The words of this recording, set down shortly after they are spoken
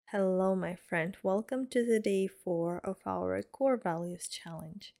Hello, my friend. Welcome to the day 4 of our core values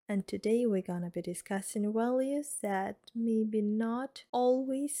challenge. And today we're gonna be discussing values that maybe not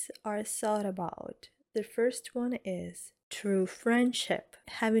always are thought about. The first one is true friendship.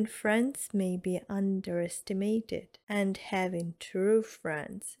 Having friends may be underestimated, and having true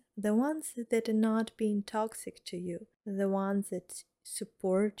friends, the ones that are not being toxic to you, the ones that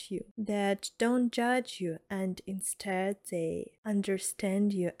support you, that don't judge you, and instead they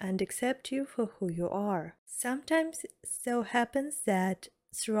understand you and accept you for who you are. Sometimes so happens that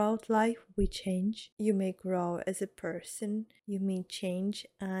throughout life we change. You may grow as a person, you may change,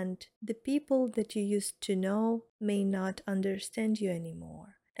 and the people that you used to know may not understand you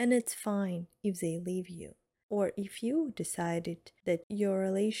anymore. And it's fine if they leave you, or if you decided that your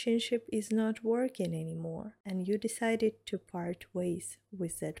relationship is not working anymore and you decided to part ways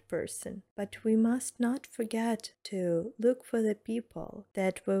with that person. But we must not forget to look for the people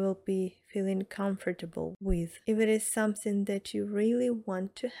that we will be feeling comfortable with. If it is something that you really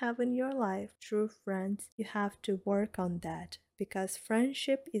want to have in your life, true friends, you have to work on that, because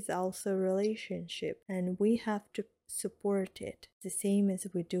friendship is also a relationship and we have to support it the same as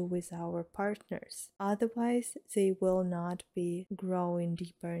we do with our partners. Otherwise, they will not be growing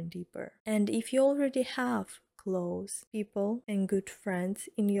deeper and deeper. And if you already have close people and good friends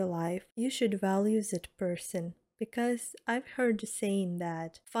in your life, you should value that person, because I've heard the saying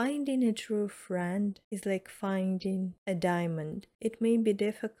that finding a true friend is like finding a diamond. It may be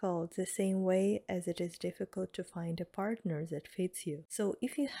difficult the same way as it is difficult to find a partner that fits you. So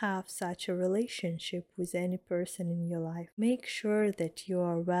if you have such a relationship with any person in your life, make sure that you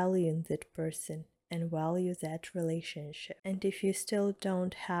are valuing that person and value that relationship. And if you still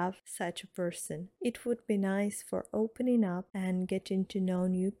don't have such a person, it would be nice for opening up and getting to know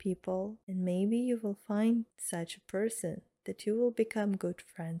new people, and maybe you will find such a person that you will become good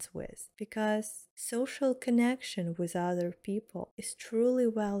friends with, because social connection with other people is truly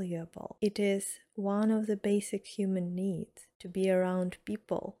valuable. It is one of the basic human needs, to be around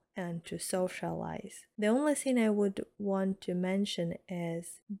people and to socialize. The only thing I would want to mention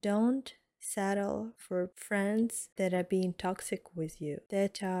is don't settle for friends that are being toxic with you,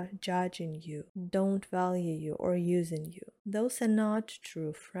 that are judging you, don't value you, or using you. Those are not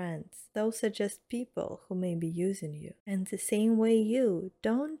true friends. Those are just people who may be using you. And the same way, you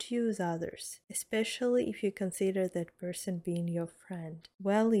don't use others, especially if you consider that person being your friend.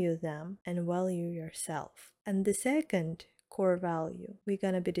 Value them and value yourself. And the second core value we're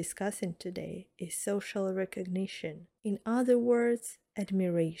going to be discussing today is social recognition. In other words,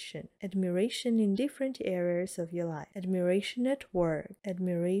 admiration. Admiration in different areas of your life. Admiration at work,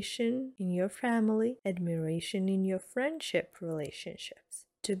 admiration in your family, admiration in your friendship relationships.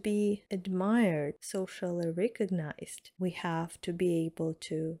 To be admired, socially recognized, we have to be able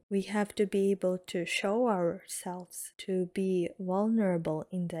to show ourselves, to be vulnerable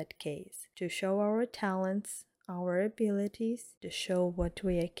in that case, to show our talents, our abilities, to show what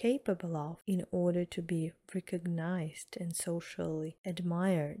we are capable of in order to be recognized and socially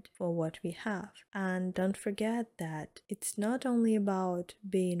admired for what we have. And don't forget that it's not only about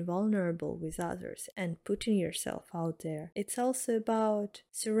being vulnerable with others and putting yourself out there, it's also about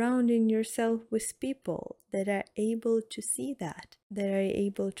surrounding yourself with people that are able to see that are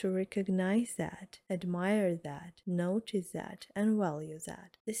able to recognize that, admire that, notice that, and value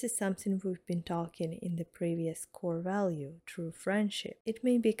that. This is something we've been talking in the previous core value, true friendship. It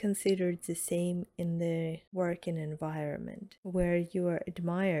may be considered the same in the working environment, where you are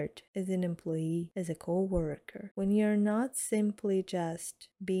admired as an employee, as a co-worker, when you're not simply just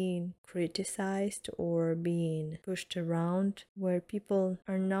being criticized or being pushed around, where people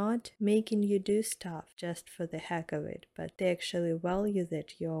are not making you do stuff just for the heck of it, but they actually value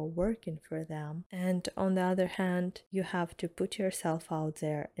that you're working for them. And on the other hand, you have to put yourself out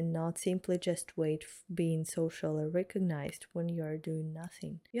there and not simply just wait being socially recognized when you are doing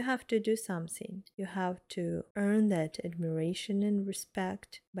nothing. You have to do something. You have to earn that admiration and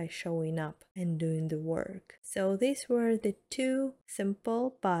respect by showing up and doing the work. So these were the two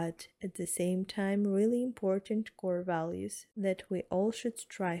simple but at the same time really important core values that we all should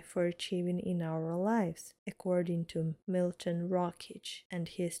strive for achieving in our lives, according to Milton Rockich and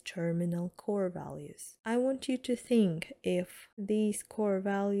his terminal core values. I want you to think if these core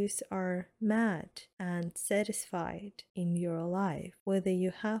values are met and satisfied in your life, whether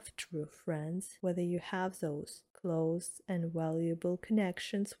you have true friends, whether you have those close and valuable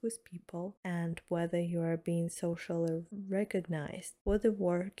connections with people, and whether you are being socially recognized for the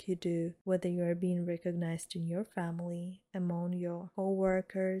work you do, whether you are being recognized in your family, among your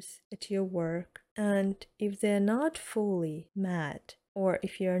co-workers, at your work. And if they're not fully met, Or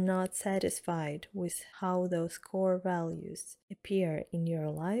if you're not satisfied with how those core values appear in your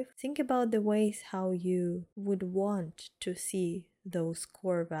life, think about the ways how you would want to see those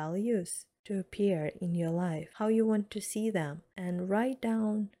core values to appear in your life, how you want to see them, and write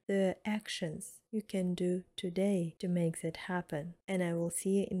down the actions you can do today to make that happen. And I will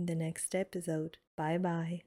see you in the next episode. Bye bye.